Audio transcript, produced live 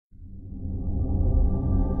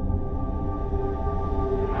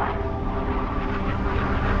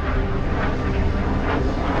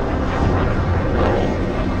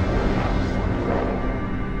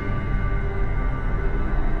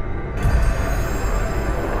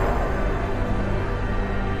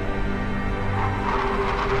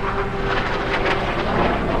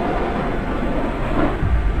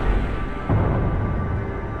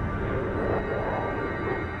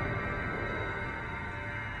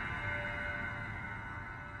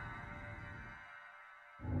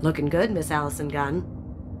Looking good, Miss Allison Gunn.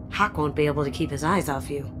 Hawk won't be able to keep his eyes off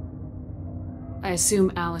you. I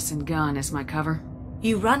assume Allison Gunn is my cover?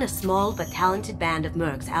 You run a small but talented band of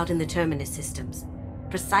mercs out in the Terminus systems.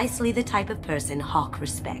 Precisely the type of person Hawk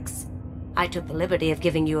respects. I took the liberty of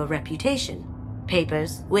giving you a reputation.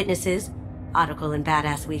 Papers, witnesses, article in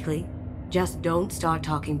Badass Weekly. Just don't start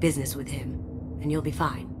talking business with him, and you'll be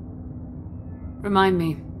fine. Remind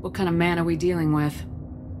me, what kind of man are we dealing with?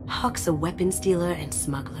 Hawk's a weapons dealer and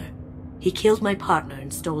smuggler. He killed my partner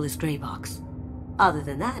and stole his gray box. Other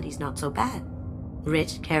than that, he's not so bad.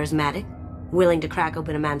 Rich, charismatic, willing to crack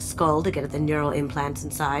open a man's skull to get at the neural implants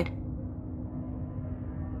inside.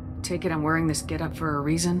 Take it I'm wearing this getup for a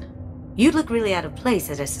reason? You'd look really out of place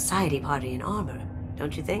at a society party in armor,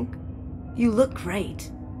 don't you think? You look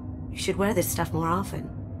great. You should wear this stuff more often.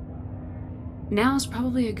 Now's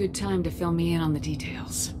probably a good time to fill me in on the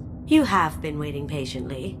details. You have been waiting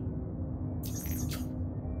patiently.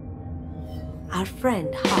 Our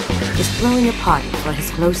friend Hawk is throwing a party for his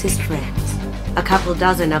closest friends. A couple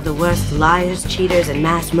dozen of the worst liars, cheaters, and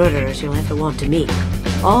mass murderers you'll ever want to meet.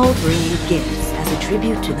 All bringing gifts as a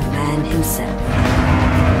tribute to the man himself.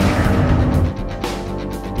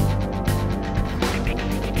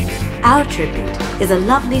 Our tribute is a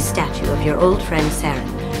lovely statue of your old friend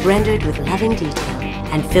Saren, rendered with loving detail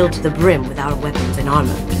and filled to the brim with our weapons and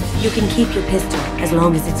armor. You can keep your pistol as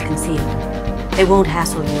long as it's concealed. They won't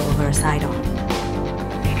hassle you over a sidearm.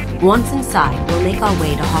 Once inside, we'll make our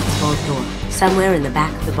way to Hawk's vault door, somewhere in the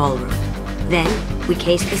back of the ballroom. Then, we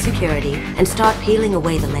case the security and start peeling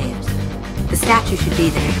away the layers. The statue should be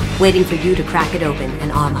there, waiting for you to crack it open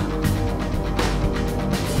and arm up.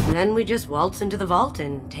 Then we just waltz into the vault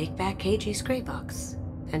and take back KG's gray box.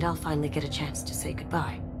 And I'll finally get a chance to say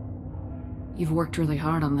goodbye. You've worked really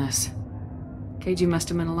hard on this. KG must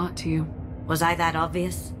have meant a lot to you. Was I that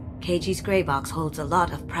obvious? KG's gray box holds a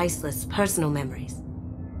lot of priceless personal memories.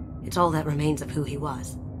 It's all that remains of who he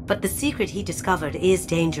was. But the secret he discovered is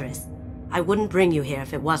dangerous. I wouldn't bring you here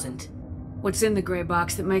if it wasn't. What's in the gray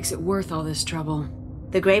box that makes it worth all this trouble?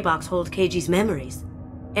 The gray box holds KG's memories.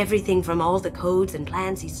 Everything from all the codes and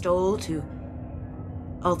plans he stole to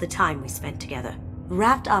all the time we spent together.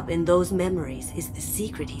 Wrapped up in those memories is the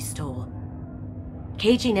secret he stole.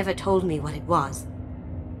 KG never told me what it was,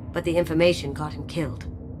 but the information got him killed.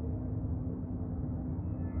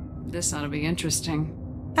 This ought to be interesting.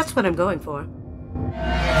 That's what I'm going for.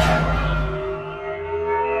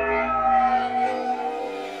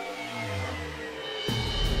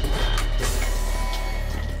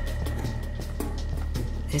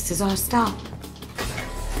 This is our stop.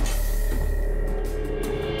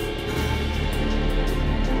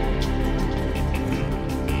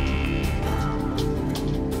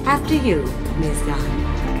 After you, Ms. Gunn.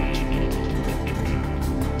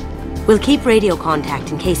 We'll keep radio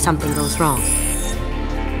contact in case something goes wrong.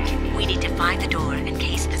 We need to find the door and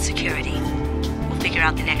case the security. We'll figure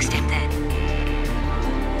out the next step then.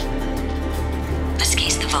 Let's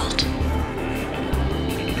case the vault.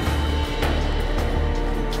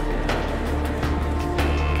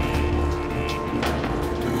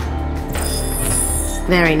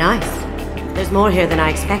 Very nice. There's more here than I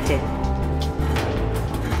expected.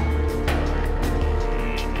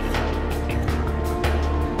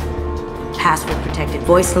 Password-protected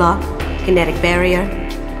voice lock, kinetic barrier,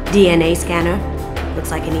 DNA scanner.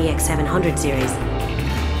 Looks like an EX700 series.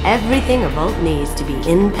 Everything a vault needs to be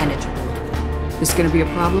impenetrable. This gonna be a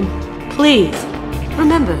problem? Please,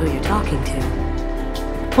 remember who you're talking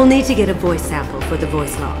to. We'll need to get a voice sample for the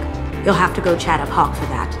voice lock. You'll have to go chat up Hawk for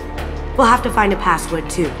that. We'll have to find a password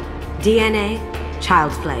too. DNA,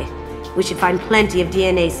 child's play. We should find plenty of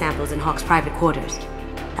DNA samples in Hawk's private quarters.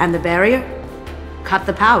 And the barrier? Cut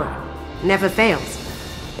the power. Never fails.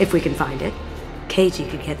 If we can find it. KG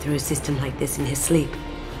could get through a system like this in his sleep.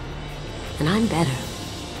 And I'm better.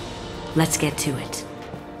 Let's get to it.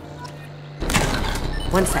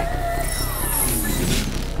 One sec.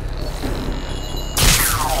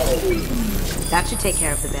 That should take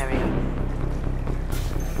care of the barrier.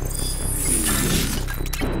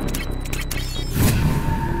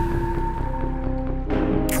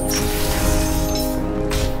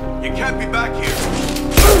 You can't be back here.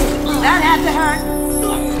 That had to hurt.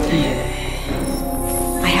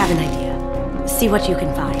 I have an idea. See what you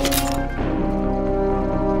can find.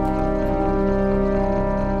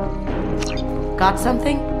 Got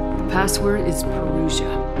something? The password is Perusia.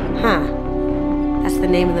 Huh. That's the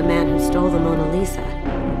name of the man who stole the Mona Lisa.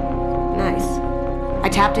 Nice. I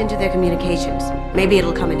tapped into their communications. Maybe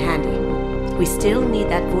it'll come in handy. We still need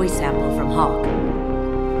that voice sample from Hawk.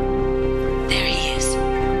 There he is.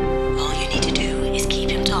 All you need to do is keep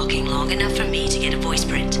him talking long enough for me to get a voice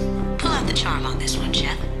print.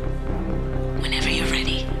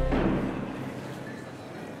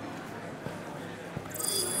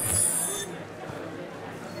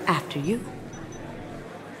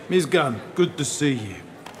 Miss Gunn, good to see you.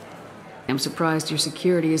 I'm surprised your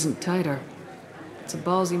security isn't tighter. It's a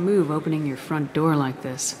ballsy move opening your front door like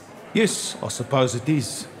this. Yes, I suppose it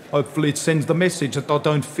is. Hopefully it sends the message that I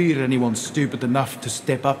don't fear anyone stupid enough to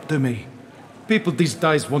step up to me. People these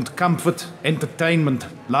days want comfort, entertainment,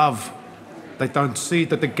 love. They don't see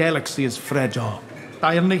that the galaxy is fragile.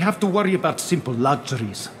 They only have to worry about simple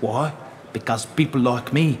luxuries. Why? Because people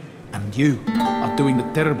like me and you are doing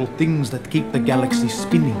the terrible things that keep the galaxy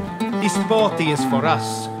spinning. This party is for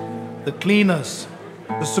us, the cleaners,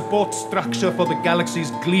 the support structure for the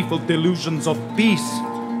galaxy's gleeful delusions of peace.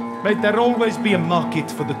 May there always be a market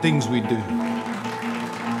for the things we do.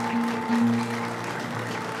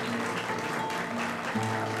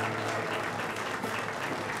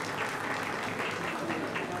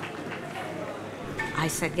 I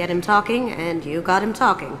said get him talking, and you got him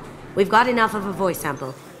talking. We've got enough of a voice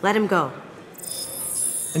sample. Let him go.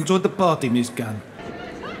 Enjoy the party, Miss Gunn.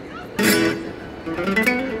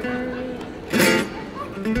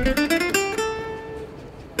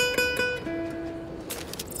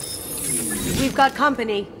 We've got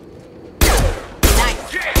company. Nice.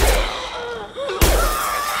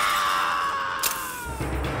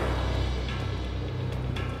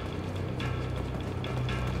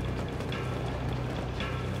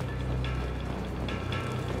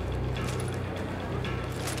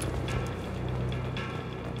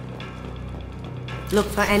 Look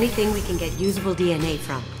for anything we can get usable DNA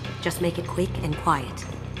from. Just make it quick and quiet.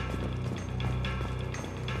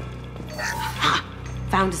 Ha!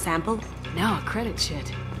 Found a sample? No, credit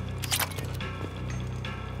shit.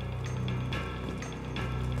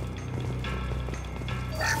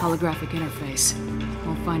 Holographic interface.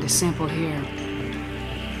 Won't find a sample here.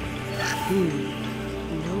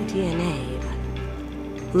 No DNA,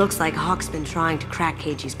 but... Looks like Hawk's been trying to crack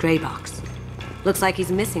KG's gray box. Looks like he's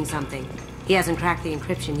missing something. He hasn't cracked the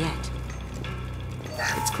encryption yet.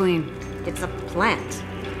 It's clean. It's a plant.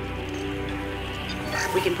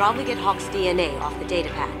 We can probably get Hawk's DNA off the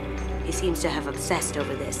datapad. He seems to have obsessed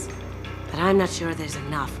over this. But I'm not sure there's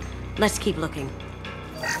enough. Let's keep looking.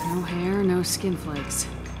 No hair, no skin flakes.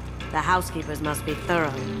 The housekeepers must be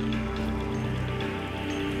thorough.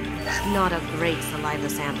 Not a great saliva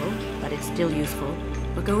sample, but it's still useful.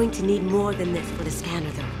 We're going to need more than this for the scanner,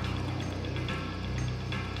 though.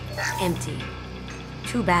 Empty.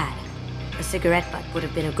 Too bad. A cigarette butt would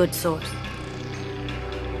have been a good source.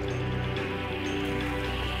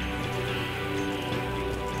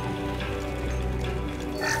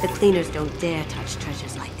 The cleaners don't dare touch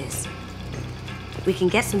treasures like this. We can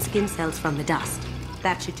get some skin cells from the dust.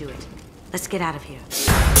 That should do it. Let's get out of here.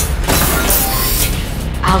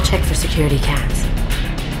 I'll check for security cams.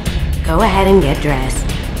 Go ahead and get dressed.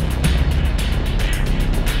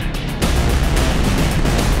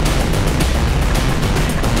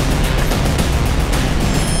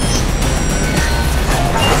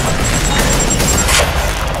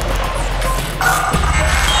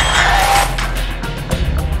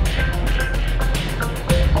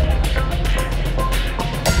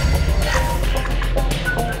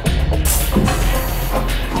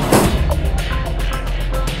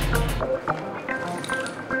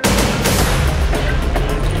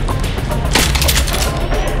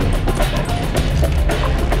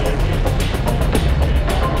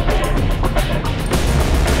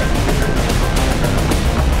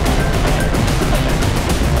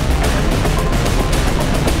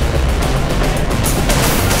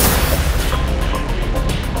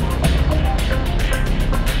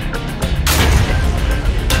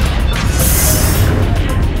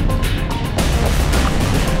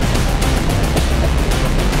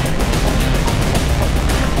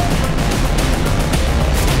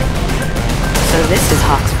 This is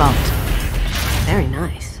Hawk's vault. Very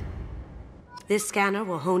nice. This scanner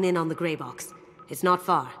will hone in on the gray box. It's not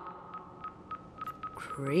far.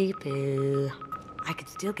 Creepy. I could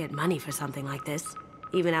still get money for something like this,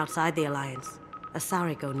 even outside the Alliance.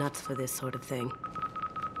 Asari go nuts for this sort of thing.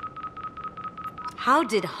 How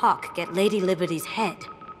did Hawk get Lady Liberty's head?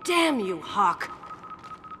 Damn you, Hawk!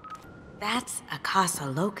 That's a Casa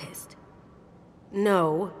Locust.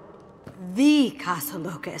 No, the Casa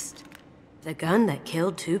Locust. The gun that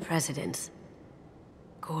killed 2 presidents.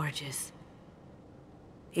 Gorgeous.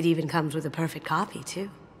 It even comes with a perfect copy, too.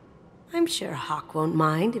 I'm sure Hawk won't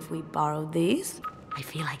mind if we borrowed these. I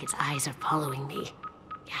feel like its eyes are following me.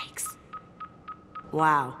 Yikes.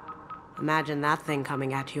 Wow. Imagine that thing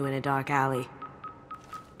coming at you in a dark alley.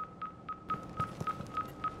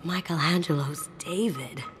 Michelangelo's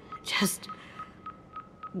David. Just...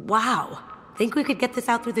 wow. Think we could get this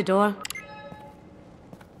out through the door?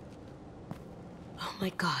 Oh my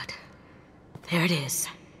god. There it is.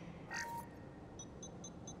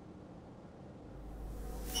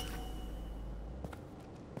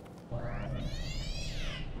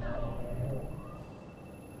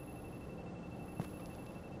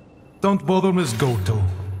 Don't bother, Miss Goto.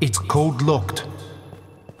 It's code-locked.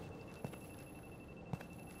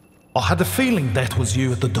 I had a feeling that was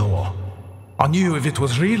you at the door. I knew if it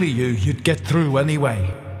was really you, you'd get through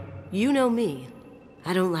anyway. You know me.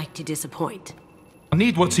 I don't like to disappoint. I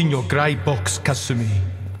need what's in your grey box, Kasumi.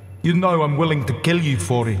 You know I'm willing to kill you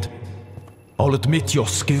for it. I'll admit your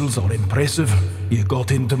skills are impressive. You got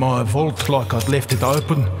into my vault like I'd left it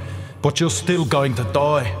open, but you're still going to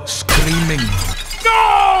die, screaming.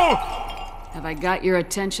 No! Have I got your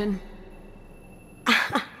attention?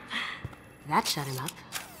 That shut him up.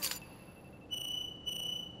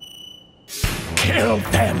 Kill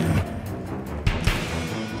them!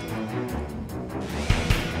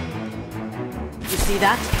 You see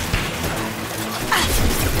that?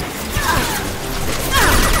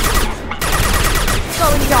 Go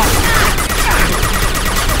in the yard.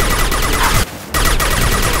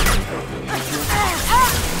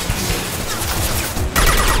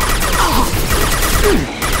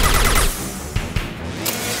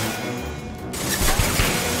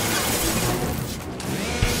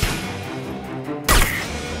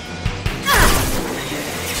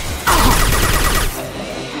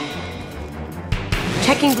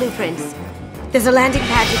 Checking blueprints. There's a landing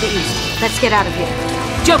pad to the east. Let's get out of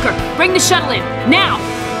here. Joker, bring the shuttle in, now!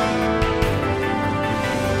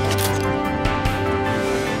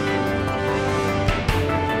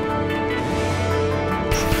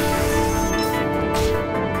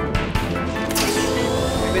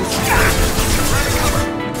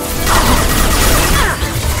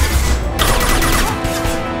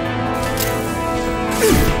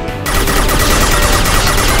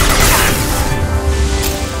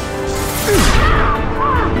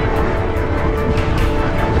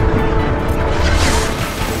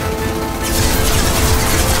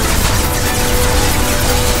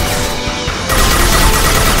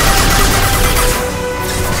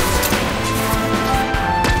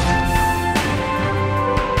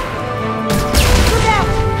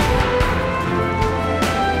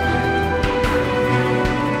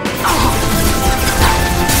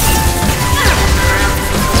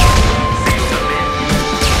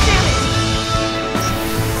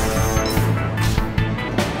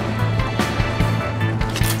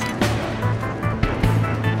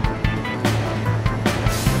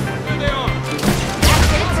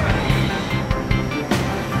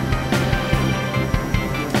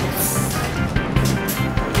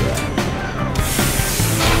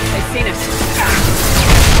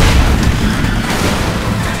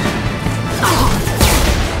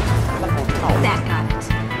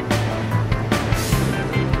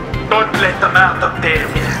 Don't let them out of there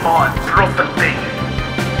with my property.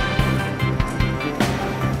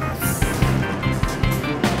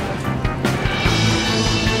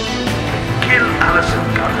 Kill Alison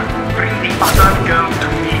Gunn. Bring the other girl to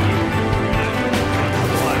me.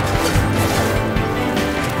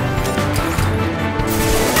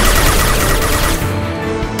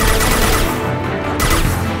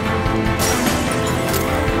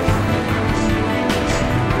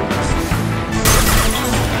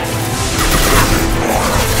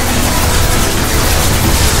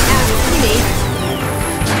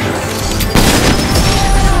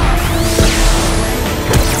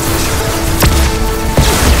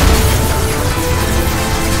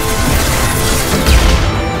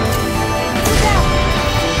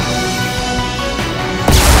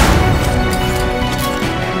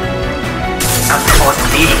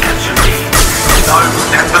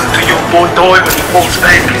 Happen to your boy Toy when he falls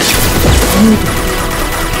back. You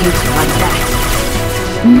hate him like that.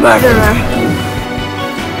 Murderer!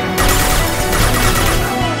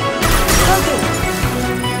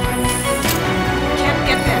 Can't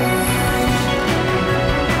get there.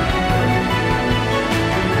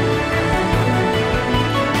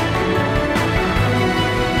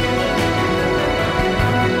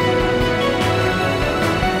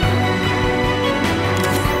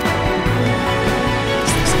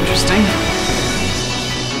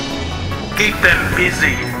 Keep them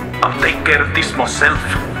busy. I'll take care of this myself.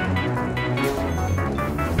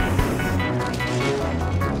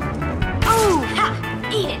 Oh, ha!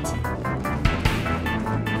 Eat it!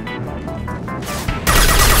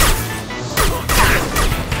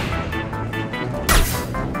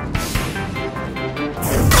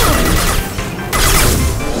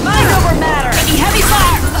 Mind over matter! Taking heavy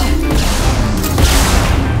fire!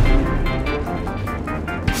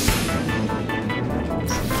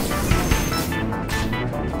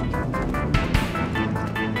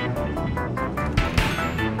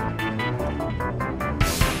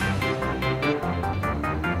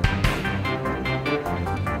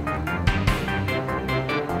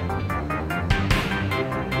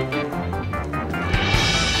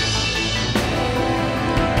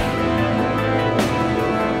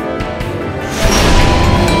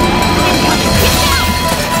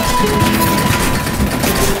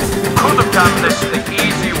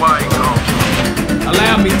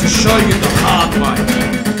 show you the hard way.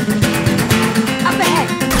 Up ahead!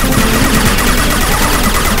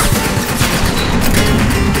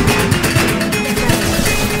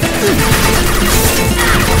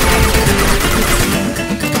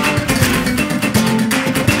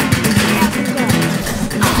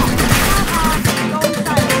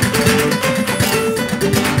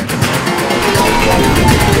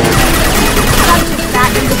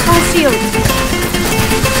 Shield.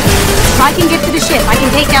 If I can get to the ship, I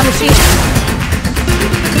can take down the shield.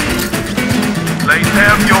 Lay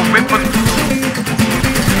down your weapon.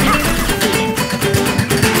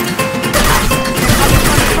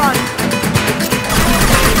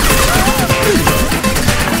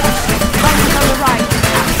 Runners on the right.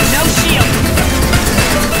 No shield.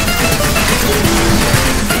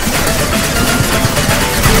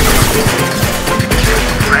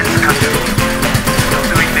 Friends, Kasumi. I'm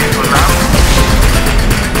doing this for now.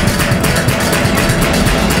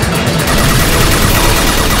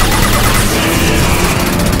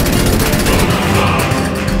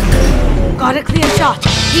 Got a clear shot.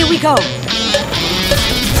 Here we go.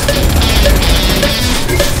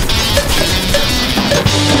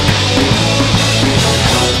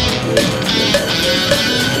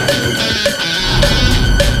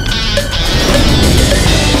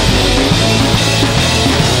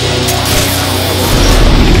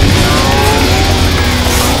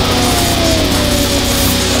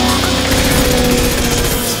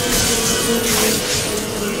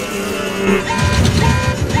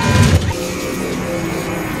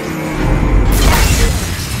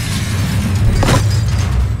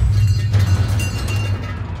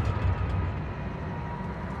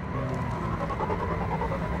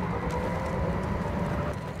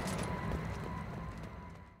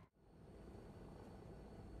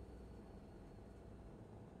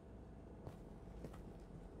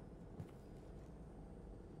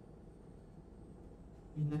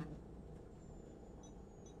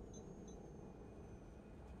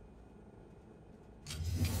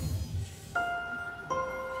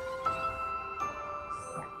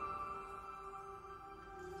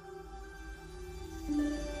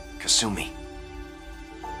 Kasumi,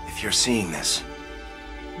 if you're seeing this,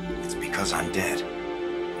 it's because I'm dead.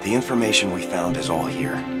 The information we found is all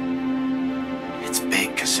here. It's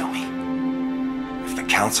big, Kasumi. If the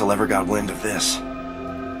Council ever got wind of this,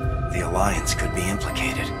 the Alliance could be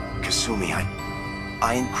implicated. Kasumi,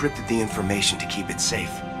 I encrypted the information to keep it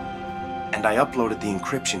safe. And I uploaded the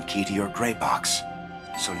encryption key to your gray box,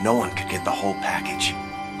 so no one could get the whole package.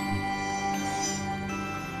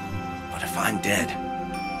 But if I'm dead,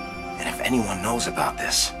 and if anyone knows about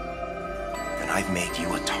this, then I've made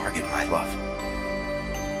you a target, my love.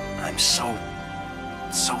 I'm so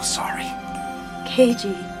sorry.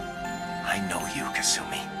 Keiji. I know you,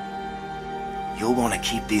 Kasumi. You'll want to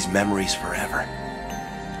keep these memories forever.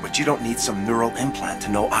 But you don't need some neural implant to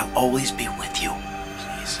know I'll always be with you.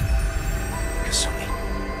 Please, Kasumi,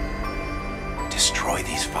 destroy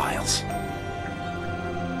these files.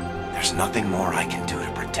 There's nothing more I can do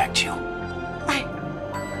to protect you.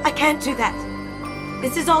 I can't do that.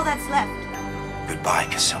 This is all that's left. Goodbye,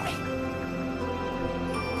 Kasumi.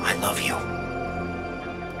 I love you.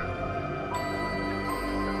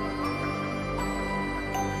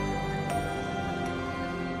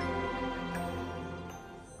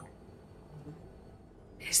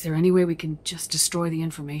 Is there any way we can just destroy the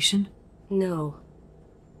information? No.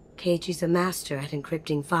 Keiji's a master at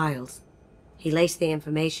encrypting files. He laced the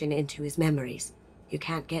information into his memories. You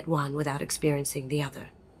can't get one without experiencing the other.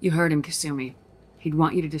 You heard him, Kasumi. He'd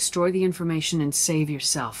want you to destroy the information and save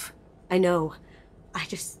yourself. I know. I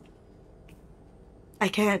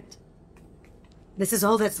can't. This is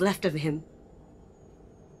all that's left of him.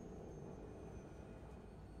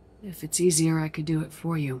 If it's easier, I could do it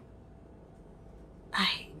for you.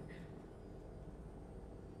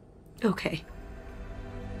 Okay.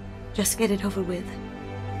 Just get it over with.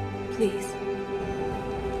 Please.